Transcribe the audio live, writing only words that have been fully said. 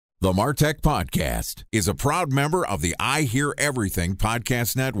The MarTech Podcast is a proud member of the I Hear Everything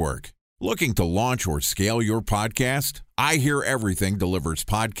Podcast Network. Looking to launch or scale your podcast? I Hear Everything delivers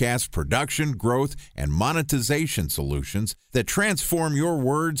podcast production, growth, and monetization solutions that transform your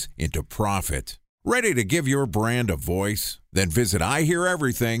words into profit. Ready to give your brand a voice? Then visit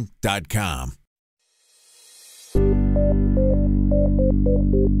iheareverything.com.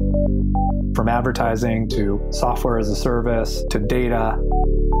 From advertising to software as a service to data.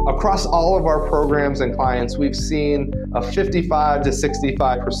 Across all of our programs and clients, we've seen a 55 to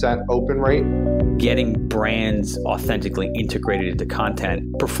 65% open rate. Getting brands authentically integrated into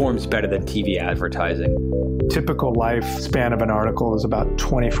content performs better than TV advertising. Typical lifespan of an article is about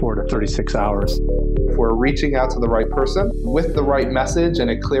 24 to 36 hours. If we're reaching out to the right person with the right message and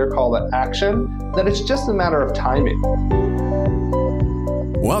a clear call to action, then it's just a matter of timing.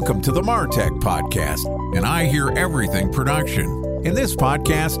 Welcome to the MarTech Podcast, an I Hear Everything production. In this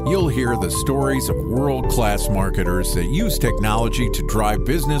podcast, you'll hear the stories of world-class marketers that use technology to drive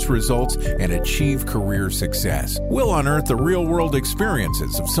business results and achieve career success. We'll unearth the real-world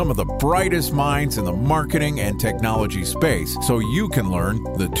experiences of some of the brightest minds in the marketing and technology space so you can learn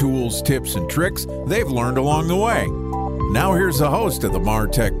the tools, tips, and tricks they've learned along the way. Now here's the host of the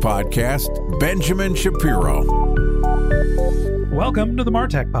MarTech Podcast, Benjamin Shapiro. Welcome to the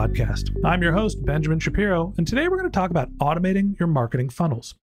MarTech Podcast. I'm your host, Benjamin Shapiro, and today we're going to talk about automating your marketing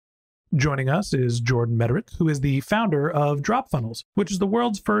funnels. Joining us is Jordan Mederich, who is the founder of DropFunnels, which is the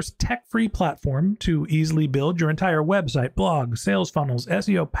world's first tech-free platform to easily build your entire website, blog, sales funnels,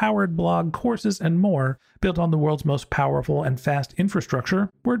 SEO-powered blog, courses, and more, built on the world's most powerful and fast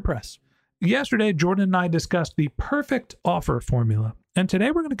infrastructure, WordPress. Yesterday, Jordan and I discussed the perfect offer formula. And today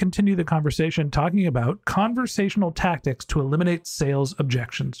we're going to continue the conversation talking about conversational tactics to eliminate sales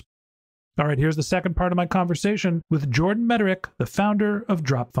objections. All right, here's the second part of my conversation with Jordan Mederich, the founder of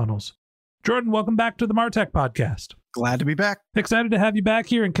DropFunnels. Jordan, welcome back to the MarTech Podcast. Glad to be back. Excited to have you back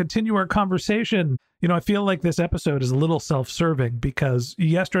here and continue our conversation. You know, I feel like this episode is a little self-serving because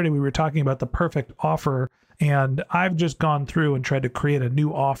yesterday we were talking about the perfect offer, and I've just gone through and tried to create a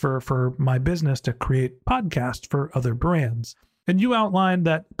new offer for my business to create podcasts for other brands. And you outlined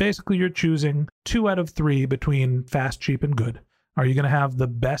that basically you're choosing 2 out of 3 between fast, cheap, and good. Are you going to have the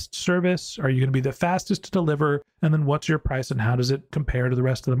best service? Are you going to be the fastest to deliver? And then what's your price and how does it compare to the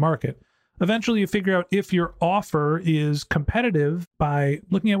rest of the market? Eventually, you figure out if your offer is competitive by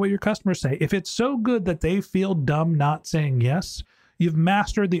looking at what your customers say. If it's so good that they feel dumb not saying yes, you've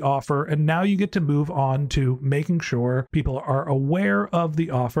mastered the offer, and now you get to move on to making sure people are aware of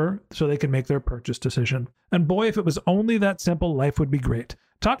the offer so they can make their purchase decision. And boy, if it was only that simple, life would be great.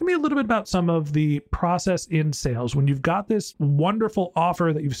 Talk to me a little bit about some of the process in sales. When you've got this wonderful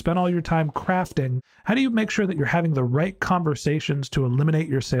offer that you've spent all your time crafting, how do you make sure that you're having the right conversations to eliminate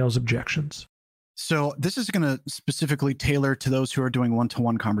your sales objections? So this is going to specifically tailor to those who are doing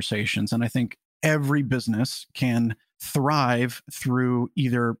one-to-one conversations. And I think every business can thrive through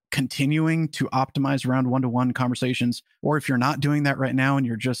either continuing to optimize around one-to-one conversations, or if you're not doing that right now and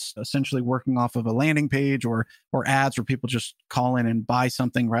you're just essentially working off of a landing page or ads where people just call in and buy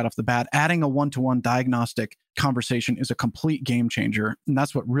something right off the bat, adding a one-to-one diagnostic conversation is a complete game changer. And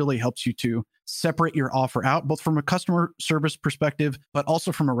that's what really helps you to separate your offer out, both from a customer service perspective, but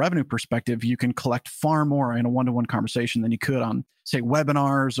also from a revenue perspective. You can collect far more in a one-to-one conversation than you could on, say,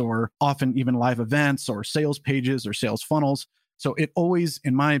 webinars or often even live events or sales pages or sales funnels. So it always,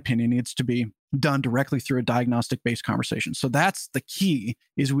 in my opinion, needs to be done directly through a diagnostic-based conversation. So that's the key,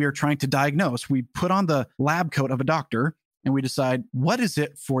 is we are trying to diagnose. We put on the lab coat of a doctor and we decide what is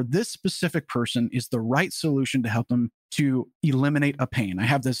it for this specific person is the right solution to help them to eliminate a pain. I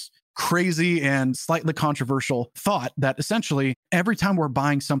have this crazy and slightly controversial thought that essentially every time we're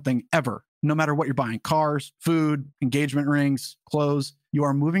buying something ever, no matter what you're buying, cars, food, engagement rings, clothes, you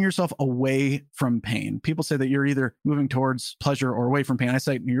are moving yourself away from pain. People say that you're either moving towards pleasure or away from pain. I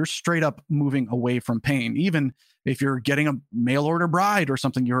say you're straight up moving away from pain. Even if you're getting a mail order bride or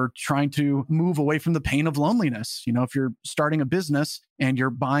something, you're trying to move away from the pain of loneliness. You know, if you're starting a business and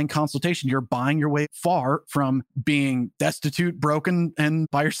you're buying consultation, you're buying your way far from being destitute, broken, and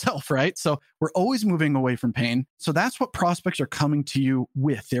by yourself, right? So we're always moving away from pain. So that's what prospects are coming to you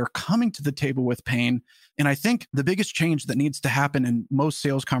with. They're coming to the table with pain. And I think the biggest change that needs to happen in most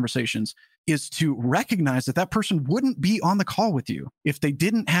sales conversations is to recognize that that person wouldn't be on the call with you if they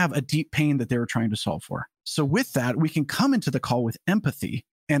didn't have a deep pain that they were trying to solve for. So with that, we can come into the call with empathy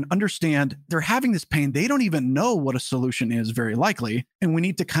and understand they're having this pain. They don't even know what a solution is, very likely. And we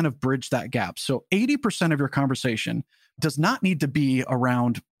need to kind of bridge that gap. So 80% of your conversation does not need to be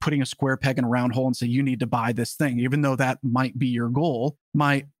around putting a square peg in a round hole and say, you need to buy this thing, even though that might be your goal.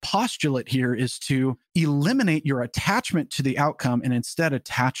 My postulate here is to eliminate your attachment to the outcome and instead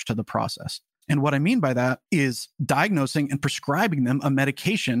attach to the process. And what I mean by that is diagnosing and prescribing them a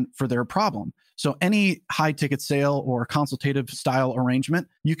medication for their problem. So any high ticket sale or consultative style arrangement,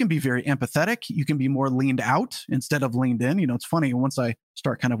 you can be very empathetic. You can be more leaned out instead of leaned in. It's funny, once I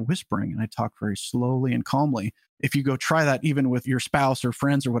start kind of whispering and I talk very slowly and calmly, if you go try that even with your spouse or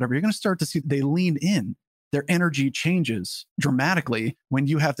friends or whatever, you're going to start to see they lean in. Their energy changes dramatically when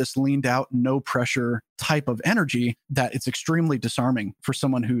you have this leaned out, no pressure type of energy that it's extremely disarming for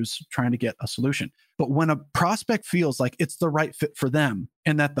someone who's trying to get a solution. But when a prospect feels like it's the right fit for them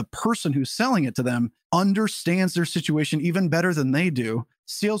and that the person who's selling it to them understands their situation even better than they do,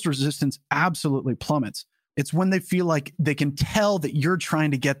 sales resistance absolutely plummets. It's when they feel like they can tell that you're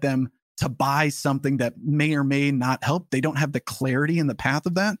trying to get them to buy something that may or may not help. They don't have the clarity in the path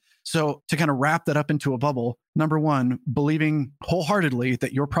of that. So to kind of wrap that up into a bubble, number one, believing wholeheartedly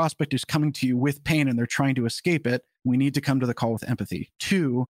that your prospect is coming to you with pain and they're trying to escape it. We need to come to the call with empathy.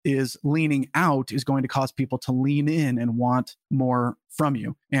 Two is leaning out is going to cause people to lean in and want more from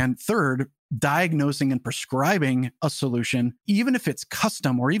you. And third, diagnosing and prescribing a solution, even if it's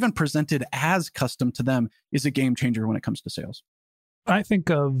custom or even presented as custom to them, is a game changer when it comes to sales. I think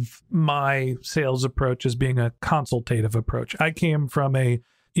of my sales approach as being a consultative approach. I came from a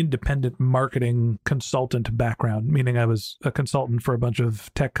independent marketing consultant background, meaning I was a consultant for a bunch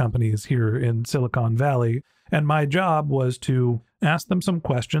of tech companies here in Silicon Valley. And my job was to ask them some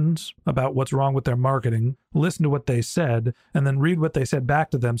questions about what's wrong with their marketing, listen to what they said, and then read what they said back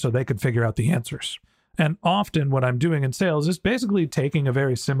to them so they could figure out the answers. And often what I'm doing in sales is basically taking a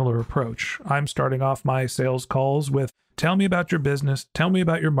very similar approach. I'm starting off my sales calls with, tell me about your business, tell me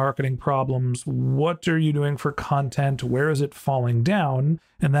about your marketing problems, what are you doing for content, where is it falling down?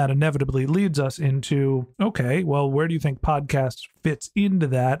 And that inevitably leads us into, okay, well, where do you think podcasts fits into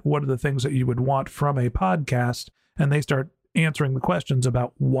that? What are the things that you would want from a podcast? And they start answering the questions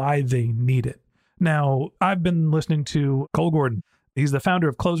about why they need it. Now, I've been listening to Cole Gordon. He's the founder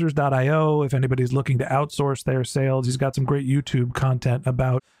of Closers.io. If anybody's looking to outsource their sales, he's got some great YouTube content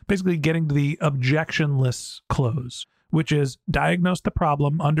about basically getting to the objectionless close, which is diagnose the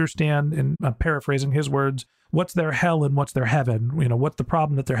problem, understand, and I'm paraphrasing his words, what's their hell and what's their heaven? What's the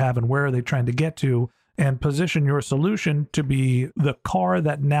problem that they're having? Where are they trying to get to? And position your solution to be the car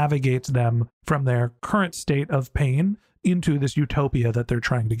that navigates them from their current state of pain into this utopia that they're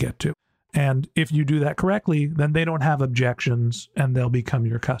trying to get to. And if you do that correctly, then they don't have objections and they'll become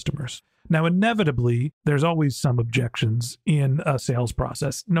your customers. Now, inevitably, there's always some objections in a sales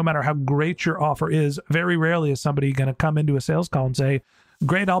process. No matter how great your offer is, very rarely is somebody going to come into a sales call and say,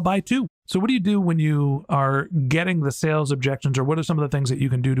 great, I'll buy two. So what do you do when you are getting the sales objections, or what are some of the things that you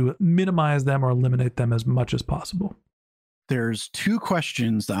can do to minimize them or eliminate them as much as possible? There's two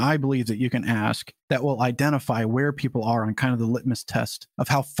questions that I believe that you can ask that will identify where people are on kind of the litmus test of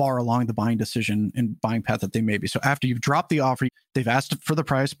how far along the buying decision and buying path that they may be. So after you've dropped the offer, they've asked for the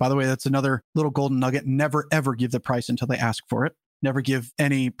price. By the way, that's another little golden nugget. Never, ever give the price until they ask for it. Never give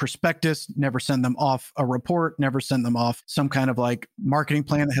any prospectus, never send them off a report, never send them off some kind of like marketing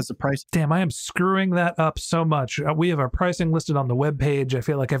plan that has the price. Damn, I am screwing that up so much. We have our pricing listed on the webpage. I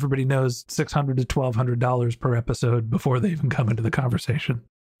feel like everybody knows $600 to $1,200 per episode before they even come into the conversation.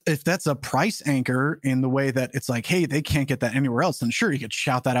 If that's a price anchor in the way that it's like, hey, they can't get that anywhere else, then sure, you could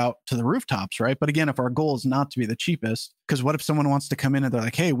shout that out to the rooftops, right? But again, if our goal is not to be the cheapest, because what if someone wants to come in and they're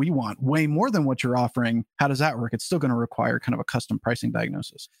like, hey, we want way more than what you're offering? How does that work? It's still going to require kind of a custom pricing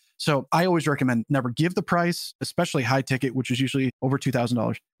diagnosis. So I always recommend never give the price, especially high ticket, which is usually over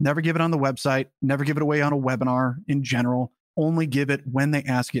 $2,000. Never give it on the website, never give it away on a webinar in general. Only give it when they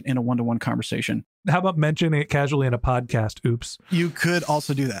ask it in a one-to-one conversation. How about mentioning it casually in a podcast? Oops. You could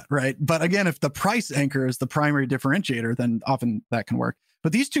also do that, right? But again, if the price anchor is the primary differentiator, then often that can work.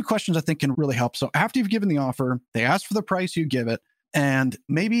 But these two questions I think can really help. So after you've given the offer, they ask for the price, you give it, and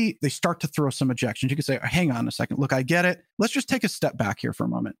maybe they start to throw some objections. You could say, hang on a second. Look, I get it. Let's just take a step back here for a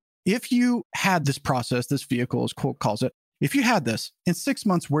moment. If you had this process, this vehicle, as Cole calls it, if you had this in 6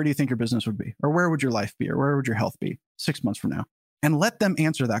 months, where do you think your business would be? Or where would your life be? Or where would your health be 6 months from now? And let them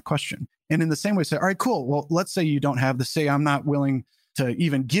answer that question. And in the same way, say, all right, cool. Well, let's say you don't have this. Say, I'm not willing to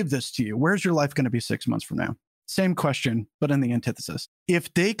even give this to you. Where's your life going to be 6 months from now? Same question, but in the antithesis.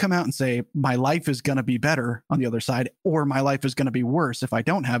 If they come out and say, my life is going to be better on the other side, or my life is going to be worse if I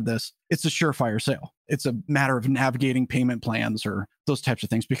don't have this, it's a surefire sale. It's a matter of navigating payment plans or those types of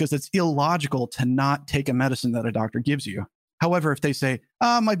things, because it's illogical to not take a medicine that a doctor gives you. However, if they say,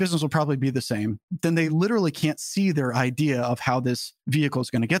 my business will probably be the same, then they literally can't see their idea of how this vehicle is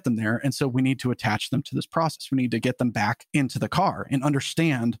going to get them there. And so we need to attach them to this process. We need to get them back into the car and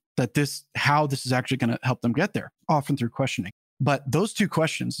understand that how this is actually going to help them get there, often through questioning. But those two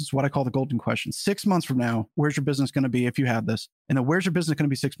questions is what I call the golden questions. 6 months from now, where's your business going to be if you have this? And then where's your business going to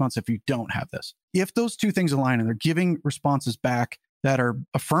be 6 months if you don't have this? If those two things align and they're giving responses back that are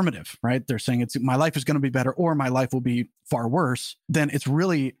affirmative, right? They're saying my life is going to be better or my life will be far worse. Then it's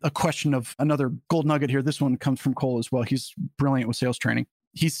really a question of another gold nugget here. This one comes from Cole as well. He's brilliant with sales training.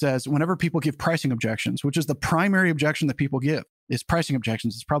 He says, whenever people give pricing objections, which is the primary objection that people give is pricing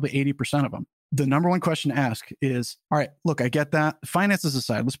objections. It's probably 80% of them. The number one question to ask is, all right, look, I get that. Finances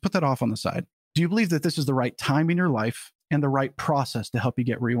aside, let's put that off on the side. Do you believe that this is the right time in your life and the right process to help you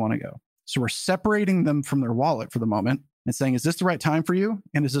get where you want to go? So we're separating them from their wallet for the moment and saying, is this the right time for you?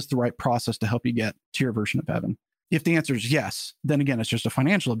 And is this the right process to help you get to your version of heaven? If the answer is yes, then again, it's just a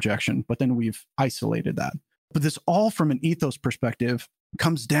financial objection, but then we've isolated that. But this all from an ethos perspective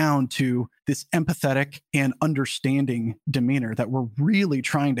comes down to this empathetic and understanding demeanor that we're really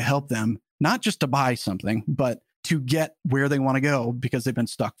trying to help them, not just to buy something, but to get where they want to go because they've been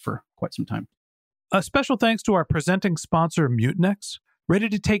stuck for quite some time. A special thanks to our presenting sponsor, Mutinex. Ready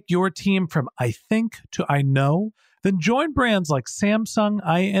to take your team from I think to I know? Then join brands like Samsung,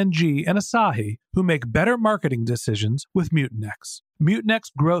 ING, and Asahi who make better marketing decisions with Mutinex.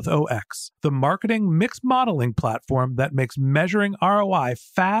 Mutinex Growth OX, the marketing mix modeling platform that makes measuring ROI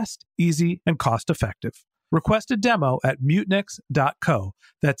fast, easy, and cost-effective. Request a demo at mutinex.co.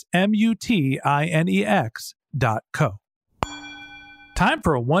 That's MUTINEX.co. Time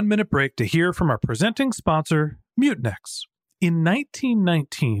for a 1-minute break to hear from our presenting sponsor, Mutinex. In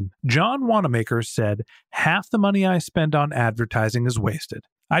 1919, John Wanamaker said, "Half the money I spend on advertising is wasted.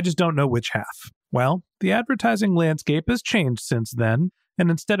 I just don't know which half." Well, the advertising landscape has changed since then,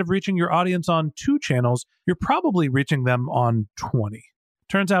 and instead of reaching your audience on 2 channels, you're probably reaching them on 20.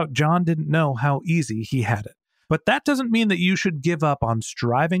 Turns out John didn't know how easy he had it. But that doesn't mean that you should give up on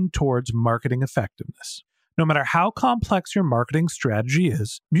striving towards marketing effectiveness. No matter how complex your marketing strategy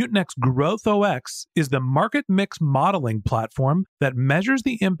is, Mutinex Growth OX is the market mix modeling platform that measures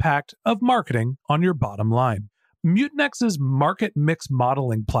the impact of marketing on your bottom line. Mutinex's market mix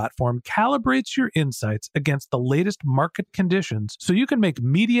modeling platform calibrates your insights against the latest market conditions so you can make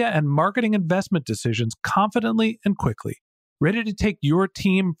media and marketing investment decisions confidently and quickly. Ready to take your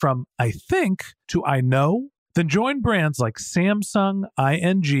team from I think to I know? Then join brands like Samsung,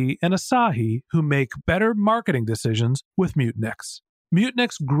 ING, and Asahi who make better marketing decisions with Mutinex.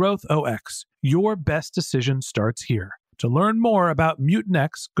 Mutinex Growth OX. Your best decision starts here. To learn more about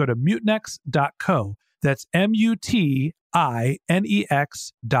Mutinex, go to mutinex.co. That's MUTINEX.co.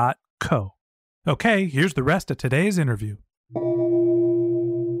 Okay, here's the rest of today's interview.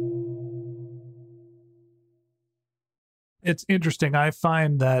 It's interesting. I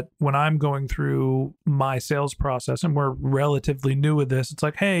find that when I'm going through my sales process, and we're relatively new with this, it's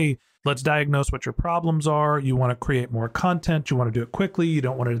like, hey, let's diagnose what your problems are. You want to create more content. You want to do it quickly. You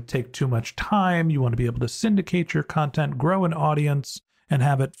don't want it to take too much time. You want to be able to syndicate your content, grow an audience, and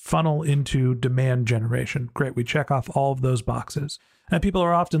have it funnel into demand generation. Great. We check off all of those boxes. And people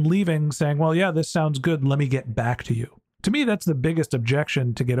are often leaving saying, well, yeah, this sounds good. Let me get back to you. To me, that's the biggest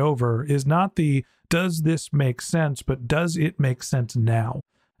objection to get over is not the, does this make sense, but does it make sense now?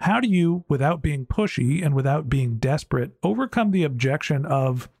 How do you, without being pushy and without being desperate, overcome the objection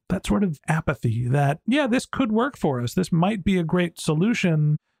of that sort of apathy that, yeah, this could work for us. This might be a great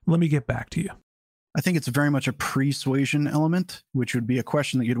solution. Let me get back to you. I think it's very much a persuasion element, which would be a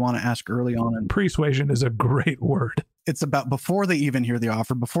question that you'd want to ask early on. And persuasion is a great word. It's about before they even hear the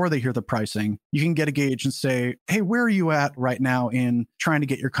offer, before they hear the pricing, you can get a gauge and say, hey, where are you at right now in trying to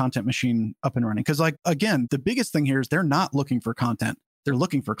get your content machine up and running? Because again, the biggest thing here is they're not looking for content. They're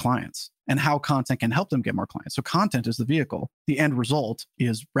looking for clients and how content can help them get more clients. So content is the vehicle. The end result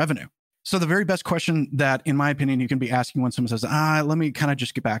is revenue. So the very best question that, in my opinion, you can be asking when someone says, let me kind of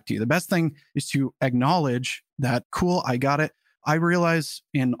just get back to you. The best thing is to acknowledge that, cool, I got it. I realize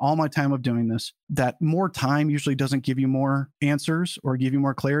in all my time of doing this that more time usually doesn't give you more answers or give you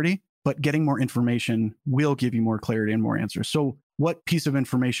more clarity, but getting more information will give you more clarity and more answers. So what piece of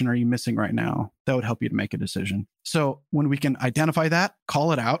information are you missing right now that would help you to make a decision? So when we can identify that,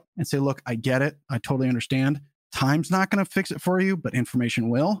 call it out and say, look, I get it. I totally understand. Time's not going to fix it for you, but information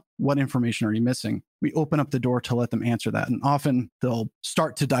will. What information are you missing? We open up the door to let them answer that. And often they'll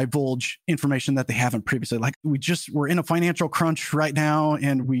start to divulge information that they haven't previously. Like, we're in a financial crunch right now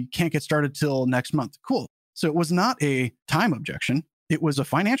and we can't get started till next month. Cool. So it was not a time objection. It was a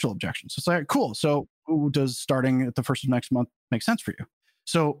financial objection. So it's like, cool. So does starting at the first of next month make sense for you?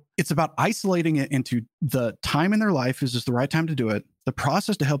 So it's about isolating it into the time in their life. Is this the right time to do it? The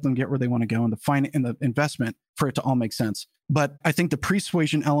process to help them get where they want to go, and the investment for it to all make sense. But I think the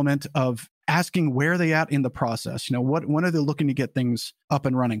persuasion element of asking where are they at in the process, when are they looking to get things up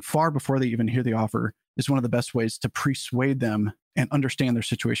and running far before they even hear the offer, is one of the best ways to persuade them and understand their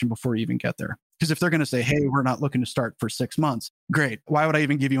situation before you even get there. Because if they're going to say, hey, we're not looking to start for 6 months, great. Why would I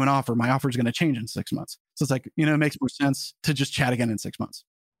even give you an offer? My offer is going to change in 6 months. So it's like, it makes more sense to just chat again in 6 months.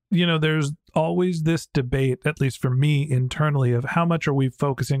 There's always this debate, at least for me internally, of how much are we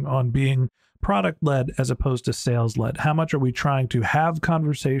focusing on being product-led as opposed to sales-led? How much are we trying to have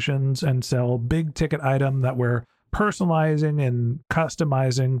conversations and sell big ticket item that we're personalizing and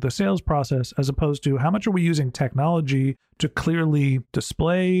customizing the sales process, as opposed to how much are we using technology to clearly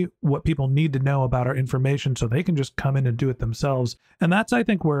display what people need to know about our information so they can just come in and do it themselves? And that's, I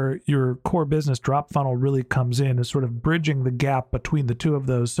think, where your core business DropFunnel really comes in, is sort of bridging the gap between the two of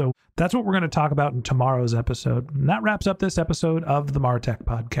those. So that's what we're going to talk about in tomorrow's episode. And that wraps up this episode of the Martech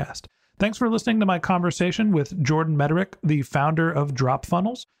Podcast. Thanks for listening to my conversation with Jordan Mederich, the founder of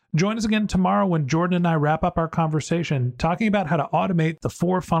DropFunnels. Join us again tomorrow when Jordan and I wrap up our conversation talking about how to automate the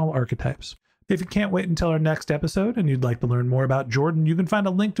 4 funnel archetypes. If you can't wait until our next episode and you'd like to learn more about Jordan, you can find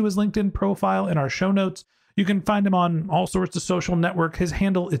a link to his LinkedIn profile in our show notes. You can find him on all sorts of social network. His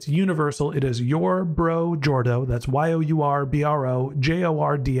handle, it's universal. It is YourBroJordo. That's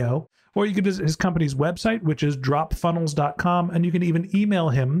YOURBROJORDO. Or you can visit his company's website, which is dropfunnels.com, and you can even email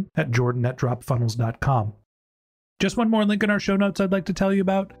him at jordan@dropfunnels.com. Just one more link in our show notes I'd like to tell you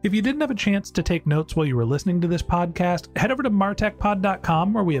about. If you didn't have a chance to take notes while you were listening to this podcast, head over to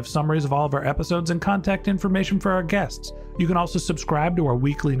martechpod.com, where we have summaries of all of our episodes and contact information for our guests. You can also subscribe to our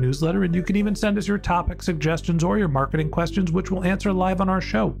weekly newsletter, and you can even send us your topic suggestions or your marketing questions, which we'll answer live on our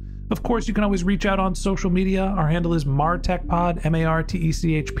show. Of course, you can always reach out on social media. Our handle is MarTechPod,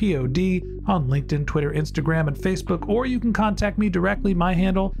 MarTechPod, on LinkedIn, Twitter, Instagram, and Facebook, or you can contact me directly. My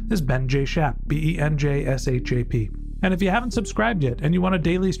handle is Ben J. Shap, BenJShap. And if you haven't subscribed yet and you want a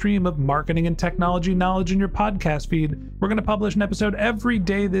daily stream of marketing and technology knowledge in your podcast feed, we're going to publish an episode every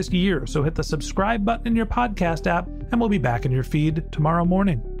day this year. So hit the subscribe button in your podcast app, and we'll be back in your feed tomorrow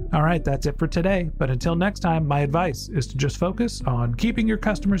morning. All right, that's it for today. But until next time, my advice is to just focus on keeping your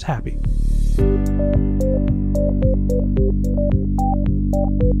customers happy.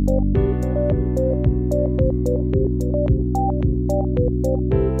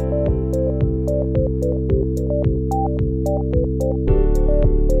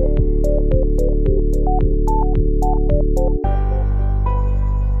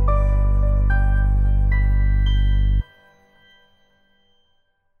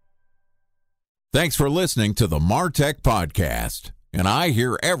 Thanks for listening to the Martech Podcast, and I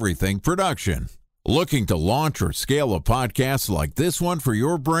Hear Everything production. Looking to launch or scale a podcast like this one for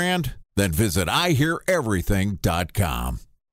your brand? Then visit iheareverything.com.